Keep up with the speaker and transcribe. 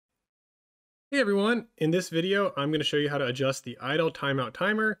Hey everyone, in this video I'm going to show you how to adjust the idle timeout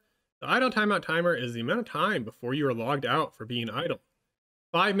timer. The idle timeout timer is the amount of time before you are logged out for being idle.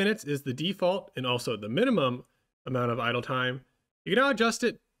 5 minutes is the default and also the minimum amount of idle time. You can now adjust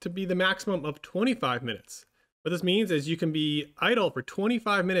it to be the maximum of 25 minutes. What this means is you can be idle for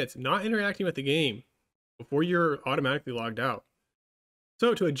 25 minutes not interacting with the game before you're automatically logged out.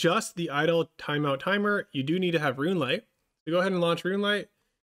 So to adjust the idle timeout timer, you do need to have RuneLite. So go ahead and launch RuneLite.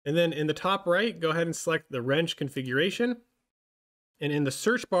 And then in the top right, go ahead and select the wrench configuration. And in the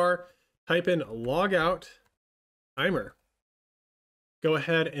search bar, type in logout timer. Go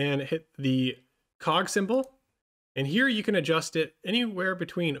ahead and hit the cog symbol. And here you can adjust it anywhere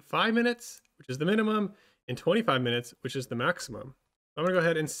between 5 minutes, which is the minimum, and 25 minutes, which is the maximum. I'm gonna go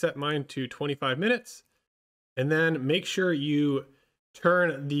ahead and set mine to 25 minutes. And then make sure you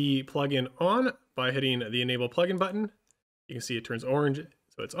turn the plugin on by hitting the enable plugin button. You can see it turns orange.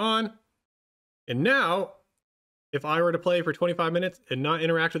 So it's on. And now, if I were to play for 25 minutes and not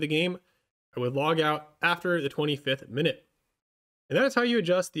interact with the game, I would log out after the 25th minute. And that is how you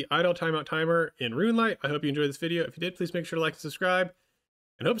adjust the idle timeout timer in RuneLite. I hope you enjoyed this video. If you did, please make sure to like and subscribe,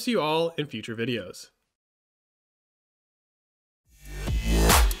 and hope to see you all in future videos.